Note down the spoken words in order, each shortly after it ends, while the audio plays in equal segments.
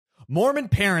Mormon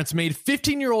parents made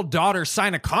 15-year-old daughter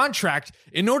sign a contract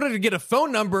in order to get a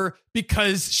phone number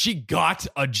because she got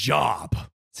a job.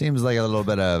 Seems like a little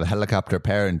bit of helicopter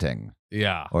parenting.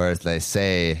 Yeah. Or as they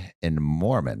say in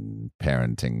Mormon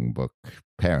parenting book,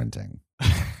 parenting.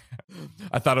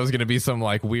 I thought it was going to be some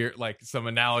like weird, like some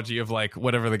analogy of like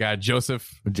whatever the guy,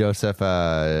 Joseph,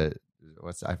 I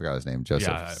forgot his name.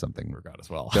 Joseph something. I forgot as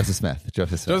well. Joseph Smith.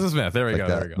 Joseph Smith. There we go.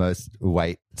 There we go. Most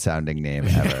white sounding name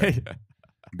ever. Yeah.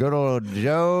 Good old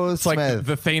Joe it's Smith. Like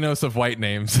the Thanos of white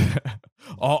names.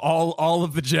 all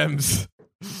of the gems.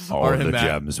 All the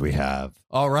gems we have.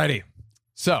 Alrighty.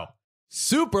 So,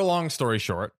 super long story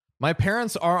short, my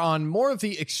parents are on more of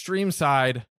the extreme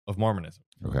side of Mormonism.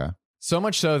 Okay. So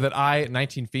much so that I,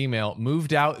 19 female,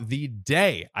 moved out the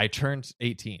day I turned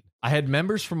 18. I had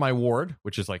members from my ward,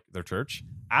 which is like their church,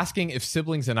 asking if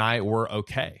siblings and I were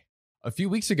okay. A few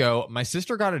weeks ago, my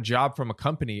sister got a job from a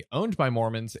company owned by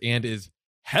Mormons and is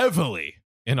heavily,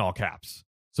 in all caps,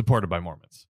 supported by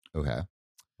Mormons. Okay.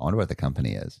 I wonder what the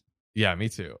company is. Yeah, me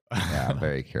too. Yeah, I'm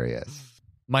very curious.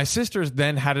 My sisters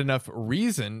then had enough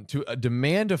reason to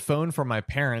demand a phone from my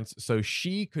parents so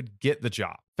she could get the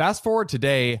job. Fast forward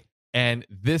today, and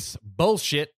this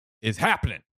bullshit is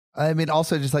happening. I mean,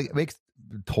 also just like it makes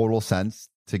total sense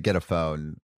to get a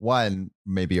phone. One,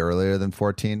 maybe earlier than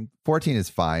 14. 14 is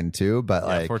fine too, but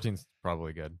like 14's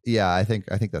probably good. Yeah, I think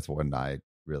that's when I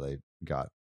really got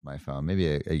my phone. Maybe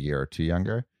a year or two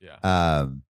younger. Yeah.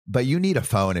 But you need a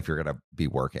phone if you're gonna be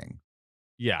working.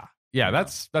 Yeah. Yeah,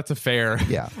 that's a fair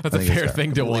that's a fair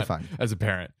thing to want as a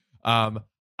parent. I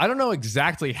don't know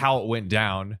exactly how it went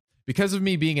down. Because of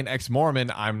me being an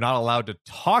ex-Mormon, I'm not allowed to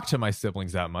talk to my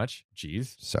siblings that much.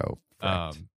 Jeez. So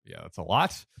yeah, that's a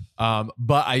lot.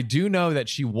 But I do know that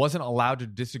she wasn't allowed to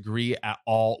disagree at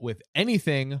all with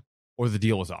anything or the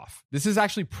deal was off. This is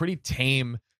actually pretty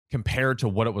tame compared to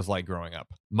what it was like growing up.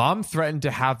 Mom threatened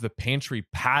to have the pantry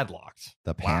padlocked.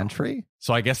 The pantry? Wow.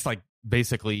 So I guess like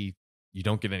basically you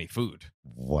don't get any food.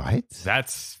 What?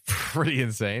 That's pretty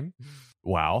insane.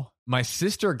 Wow. My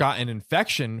sister got an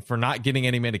infection for not getting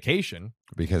any medication.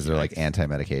 Because they're like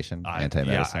anti-medication,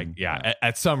 anti-medicine. Yeah.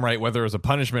 At some rate, whether it was a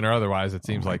punishment or otherwise, it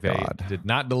seems like they did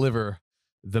not deliver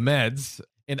the meds.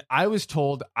 And I was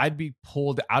told I'd be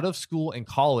pulled out of school and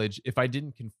college if I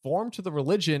didn't conform to the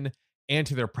religion and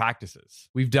to their practices.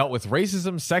 We've dealt with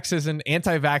racism, sexism,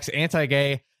 anti-vax,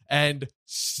 anti-gay, and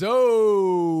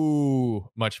so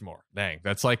much more. Dang,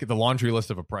 that's like the laundry list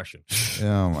of oppression.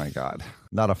 Oh my God.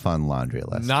 Not a fun laundry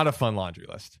list. Not a fun laundry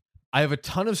list. I have a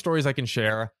ton of stories I can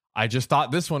share. I just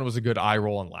thought this one was a good eye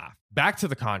roll and laugh. Back to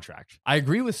the contract. I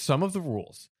agree with some of the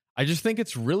rules. I just think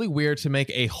it's really weird to make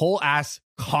a whole ass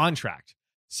contract.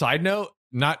 Side note,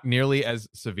 not nearly as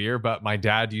severe, but my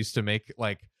dad used to make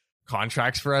like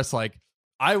contracts for us. Like,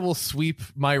 I will sweep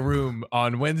my room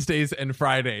on Wednesdays and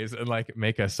Fridays and like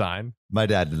make a sign. My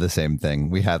dad did the same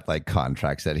thing. We had like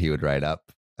contracts that he would write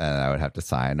up and I would have to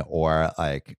sign. Or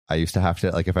like I used to have to,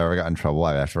 like if I ever got in trouble,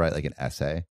 I would have to write like an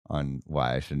essay on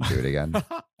why I shouldn't do it again.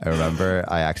 I remember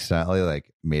I accidentally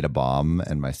like made a bomb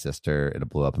and it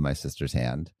blew up in my sister's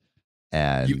hand.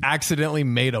 And you accidentally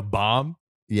made a bomb?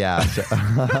 Yeah.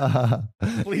 So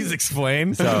please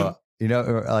explain. So, you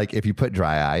know, like if you put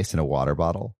dry ice in a water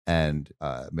bottle and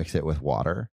mix it with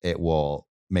water, it will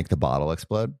make the bottle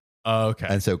explode. Oh, okay.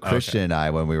 And so Christian and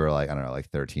I, when we were like, I don't know, like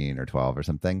 13 or 12 or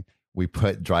something, we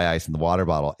put dry ice in the water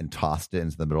bottle and tossed it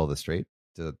into the middle of the street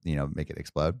to, you know, make it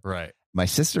explode. Right. My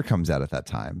sister comes out at that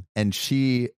time and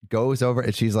she goes over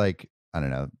and she's like, I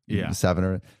don't know, 7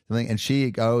 or something. And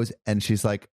she goes and she's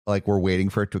like we're waiting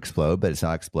for it to explode, but it's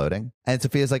not exploding. And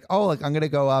Sophia's like, oh, like I'm going to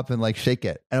go up and like shake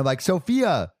it. And I'm like,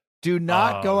 Sophia, do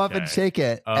not go up and shake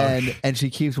it. And she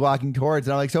keeps walking towards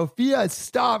and I'm like, Sophia,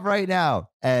 stop right now.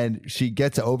 And she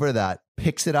gets over that,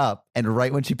 picks it up. And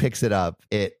right when she picks it up,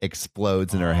 it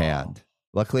explodes in her hand.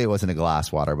 Luckily, it wasn't a glass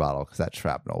water bottle because that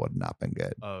shrapnel would have not been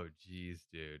good. Oh, geez,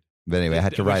 dude. But anyway, I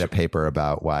had to write a paper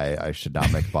about why I should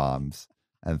not make bombs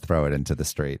and throw it into the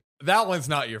street. That one's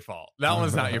not your fault.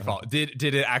 Did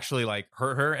it actually like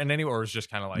hurt her in any way, or was it just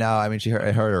kind of like? No, I mean, it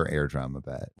hurt her eardrum a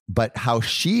bit. But how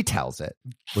she tells it,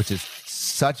 which is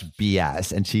such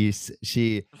BS, and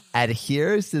she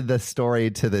adheres to the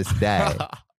story to this day.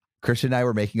 Christian and I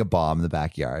were making a bomb in the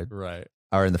backyard, right,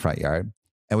 or in the front yard,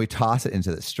 and we toss it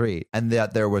into the street, and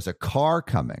that there was a car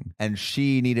coming, and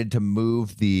she needed to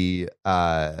move the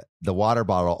water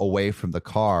bottle away from the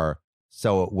car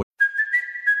so it would.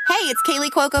 Hey, it's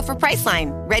Kaylee Cuoco for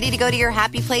Priceline. Ready to go to your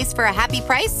happy place for a happy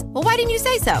price? Well, why didn't you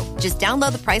say so? Just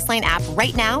download the Priceline app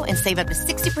right now and save up to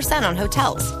 60% on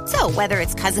hotels. So whether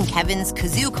it's Cousin Kevin's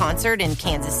Kazoo Concert in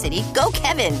Kansas City, go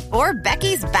Kevin, or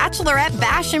Becky's Bachelorette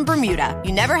Bash in Bermuda,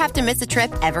 you never have to miss a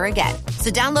trip ever again. So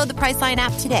download the Priceline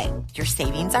app today. Your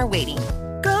savings are waiting.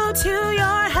 Go to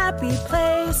your happy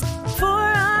place for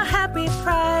a happy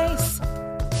price.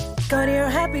 Go to your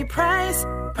happy price,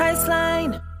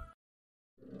 Priceline.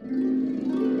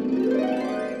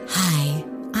 Hi,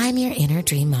 I'm your inner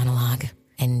dream monologue,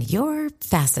 and you're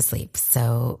fast asleep,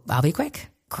 so I'll be quick.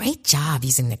 Great job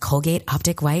using the Colgate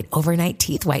Optic White Overnight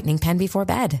Teeth Whitening Pen before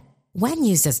bed. When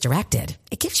used as directed,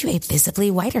 it gives you a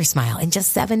visibly whiter smile in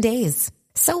just 7 days.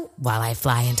 So while I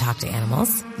fly and talk to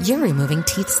animals, you're removing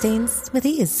teeth stains with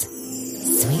ease.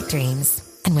 Sweet dreams.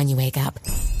 And when you wake up,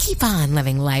 keep on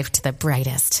living life to the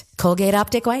brightest. Colgate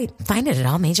Optic White. Find it at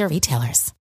all major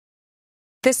retailers.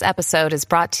 This episode is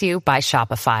brought to you by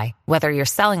Shopify. Whether you're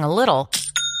selling a little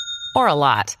or a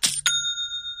lot,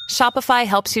 Shopify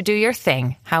helps you do your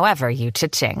thing, however you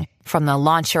cha-ching. From the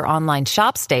launch your online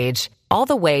shop stage, all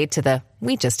the way to the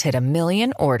we just hit 1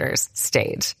 million orders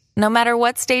stage. No matter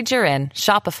what stage you're in,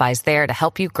 Shopify's there to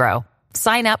help you grow.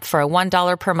 Sign up for a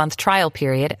 $1 per month trial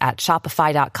period at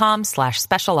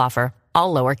shopify.com/special offer,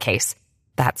 all lowercase.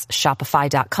 That's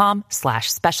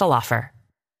shopify.com/special offer.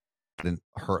 Didn't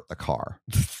hurt the car.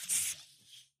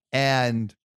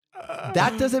 And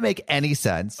that doesn't make any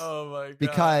sense. Oh my God.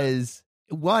 Because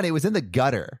one, it was in the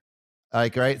gutter.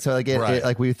 Like, right? So like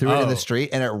like we threw it in the street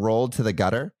and it rolled to the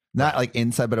gutter. Not like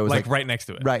inside, but it was like right next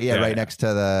to it. Right, yeah, right next to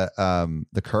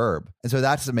the curb. And so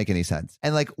that doesn't make any sense.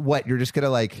 And like, what you're just gonna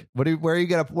like? Where are you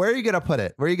gonna put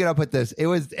it? Where are you gonna put this? It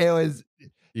was.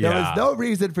 There was no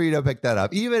reason for you to pick that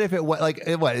up, even if it was like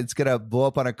it's gonna blow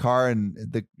up on a car and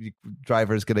the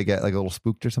driver's gonna get like a little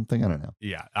spooked or something. I don't know.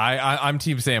 Yeah, I'm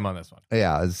Team Sam on this one.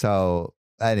 Yeah. So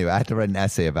anyway, I had to write an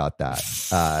essay about that.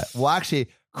 Well, actually,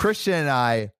 Christian and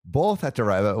I both had to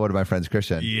write. One of my friends,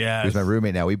 Christian, who's my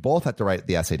roommate now, we both had to write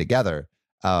the essay together.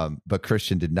 But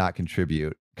Christian did not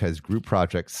contribute because group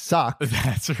projects suck.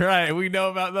 That's right. We know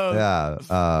about those. Yeah.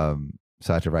 So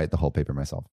I had to write the whole paper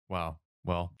myself. Wow.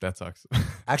 Well, that sucks.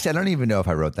 Actually, I don't even know if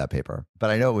I wrote that paper,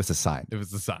 but I know it was assigned. It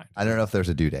was assigned. I don't know if there's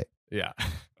a due date. Yeah.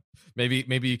 Maybe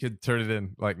you could turn it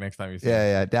in like next time you see it.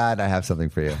 Yeah. Dad, I have something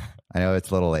for you. I know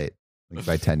it's a little late, like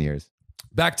by 10 years.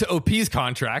 Back to OP's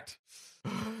contract.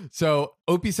 So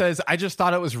OP says, I just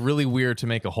thought it was really weird to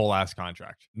make a whole ass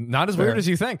contract. Not as weird as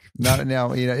you think.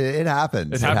 No, it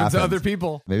happens. It happens to other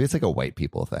people. Maybe it's like a white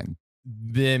people thing.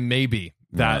 Then maybe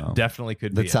that definitely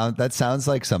could be. That sounds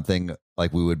like something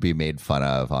like we would be made fun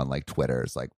of on like Twitter.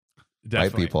 It's like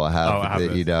white people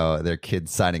have their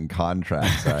kids signing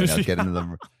contracts, getting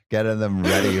them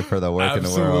ready for the work in the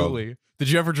world. Absolutely. Did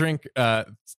you ever drink?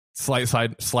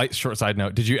 Slight short side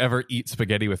note. Did you ever eat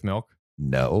spaghetti with milk?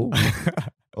 No.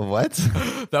 What?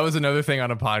 That was another thing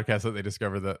on a podcast that they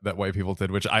discovered that white people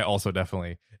did, which I also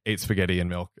definitely ate spaghetti and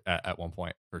milk at one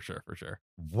point, for sure.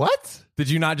 What? Did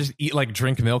you not just eat like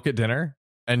drink milk at dinner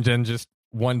and then just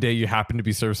one day you happened to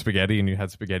be served spaghetti and you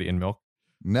had spaghetti and milk?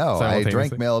 No, I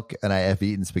drank milk and I have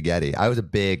eaten spaghetti. I was a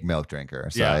big milk drinker,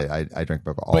 so I drank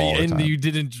milk all the time. And you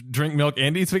didn't drink milk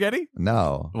and eat spaghetti?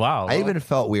 No. Wow. I even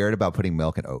felt weird about putting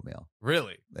milk in oatmeal.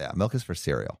 Really? Yeah, milk is for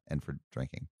cereal and for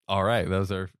drinking. All right,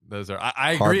 those are.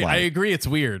 I agree. I agree. It's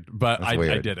weird, but I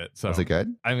did it. So was it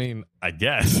good? I mean, I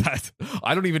guess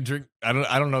I don't even drink. I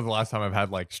don't know the last time I've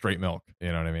had like straight milk.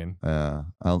 You know what I mean?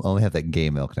 I'll only have that gay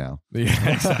milk now.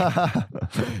 Yeah,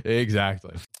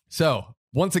 exactly. So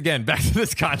once again, back to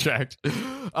this contract.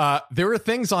 There were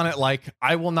things on it like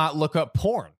I will not look up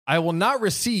porn. I will not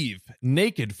receive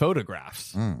naked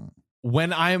photographs.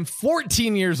 When I am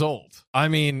 14 years old. I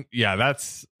mean, yeah,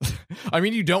 that's, I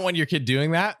mean, you don't want your kid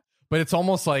doing that, but it's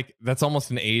almost like, that's almost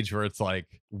an age where it's like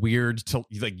weird to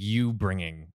like you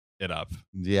bringing it up.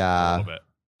 Yeah. A little bit.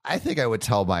 I think I would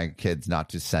tell my kids not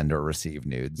to send or receive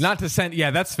nudes. Not to send.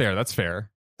 Yeah, that's fair.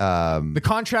 The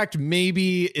contract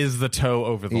maybe is the toe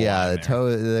over the line. Yeah,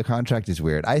 the contract is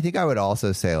weird. I think I would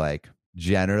also say like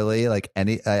generally like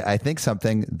I think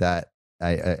something that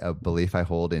a belief I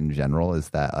hold in general is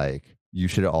that like you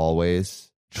should always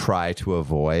try to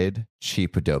avoid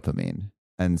cheap dopamine.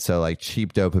 And so like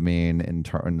cheap dopamine in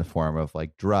the form of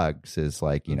like drugs is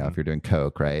like, you know, if you're doing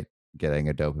coke, right, getting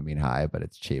a dopamine high, but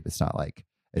it's cheap. It's not like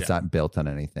it's not built on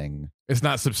anything. It's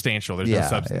not substantial. There's no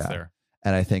substance there.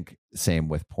 And I think same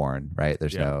with porn, right?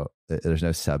 There's no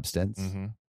substance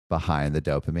behind the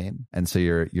dopamine. And so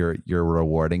you're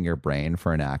rewarding your brain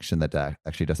for an action that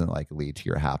actually doesn't like lead to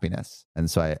your happiness. And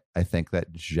so I think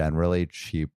that generally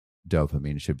cheap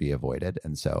dopamine should be avoided.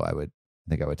 And so I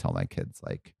think I would tell my kids,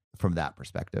 like, from that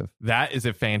perspective. That is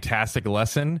a fantastic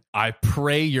lesson. I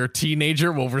pray your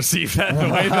teenager will receive that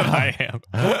the way that I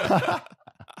am.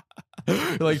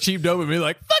 Like cheap dopamine,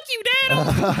 like, fuck you,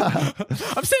 Dad.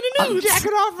 I'm sending nudes. I'm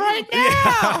jacking off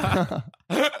right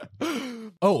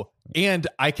now. Oh, and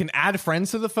I can add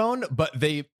friends to the phone, but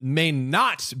they may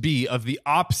not be of the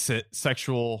opposite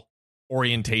sexual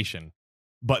orientation,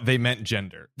 but they meant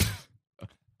gender.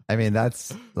 I mean,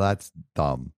 that's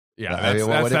dumb. Yeah, I mean,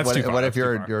 what if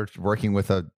you're working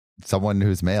with someone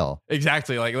who's male?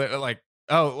 Exactly. I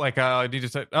need to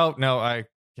say, oh no, I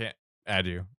can't add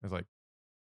you. It's like,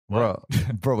 bro,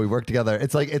 we work together.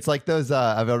 It's like those.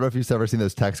 I don't know if you've ever seen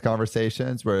those text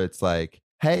conversations where it's like,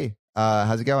 hey,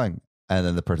 how's it going? And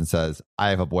then the person says, I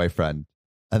have a boyfriend,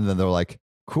 and then they're like,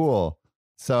 cool.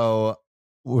 So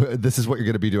this is what you're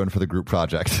going to be doing for the group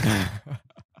project.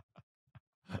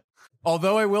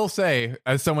 Although I will say,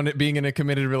 as someone being in a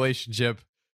committed relationship,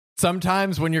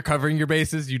 sometimes when you're covering your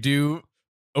bases, you do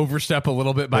overstep a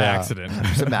little bit by accident. I'm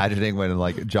just imagining when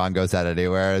like John goes out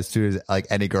anywhere, as soon as like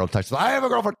any girl touches, I have a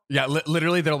girlfriend. Yeah,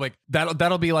 literally, that'll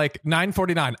be like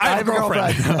 $9.49. I have a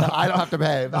girlfriend. I don't have to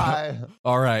pay. Bye.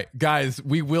 All right, guys,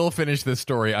 we will finish this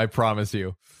story. I promise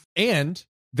you. And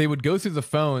they would go through the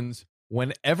phones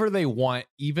whenever they want,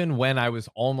 even when I was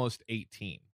almost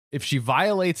 18. If she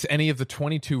violates any of the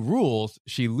 22 rules,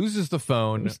 she loses the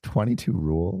phone. There's 22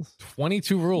 rules?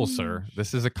 22 rules, sir.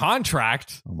 This is a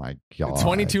contract. Oh, my God.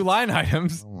 22 line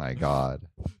items. Oh, my God.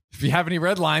 If you have any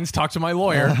red lines, talk to my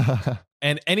lawyer.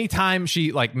 And anytime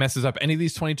she like messes up any of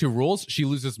these 22 rules, she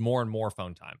loses more and more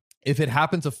phone time. If it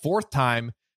happens a fourth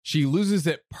time, she loses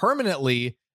it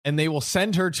permanently, and they will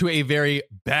send her to a very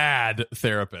bad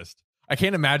therapist. I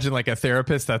can't imagine like a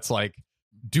therapist that's like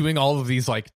doing all of these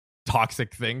like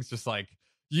toxic things, just like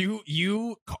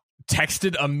you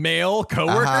texted a male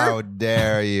coworker. How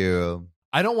dare you?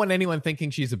 I don't want anyone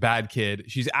thinking she's a bad kid.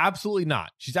 She's absolutely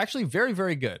not. She's actually very,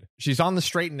 very good. She's on the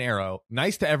straight and narrow,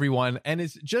 nice to everyone, and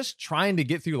is just trying to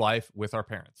get through life with our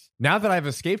parents. Now that I've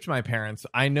escaped my parents,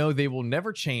 I know they will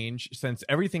never change since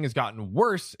everything has gotten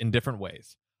worse in different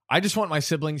ways. I just want my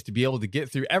siblings to be able to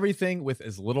get through everything with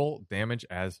as little damage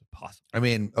as possible. I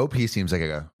mean, OP seems like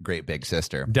a great big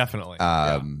sister. Definitely.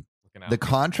 The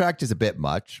contract is a bit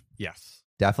much. Yes.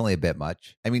 Definitely a bit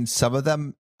much. I mean, some of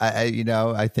them,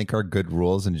 I think are good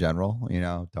rules in general.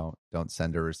 Don't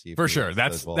send or receive. For sure.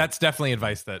 That's definitely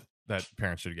advice that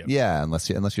parents should give. Yeah, unless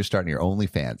you're starting your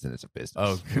OnlyFans and it's a business.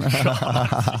 Oh,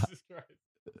 God. Jesus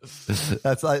Christ.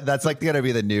 That's like going to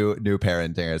be the new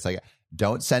parenting. It's like,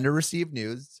 don't send or receive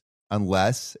news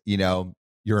unless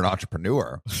you're an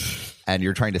entrepreneur and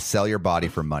you're trying to sell your body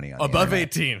for money. Above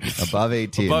 18. Above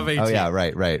 18. Above 18. Oh yeah,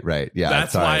 right. Yeah,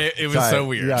 that's why it was so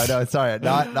weird. Yeah, no, sorry,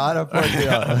 not a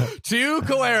 14. To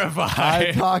clarify,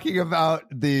 I'm talking about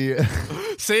the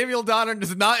Samuel Donner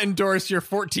does not endorse your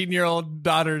 14-year-old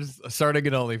daughter's starting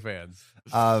an OnlyFans.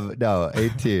 No,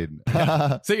 18.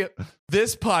 See ya.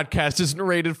 This podcast isn't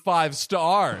rated 5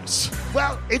 stars.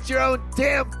 Well, it's your own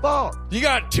damn fault. You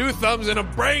got 2 thumbs and a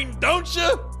brain, don't you?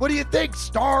 What do you think?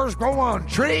 Stars grow on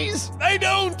trees? They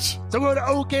don't. So go to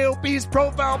OKOP's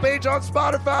profile page on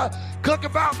Spotify, click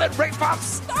about, then rate 5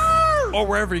 stars. Or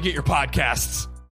wherever you get your podcasts.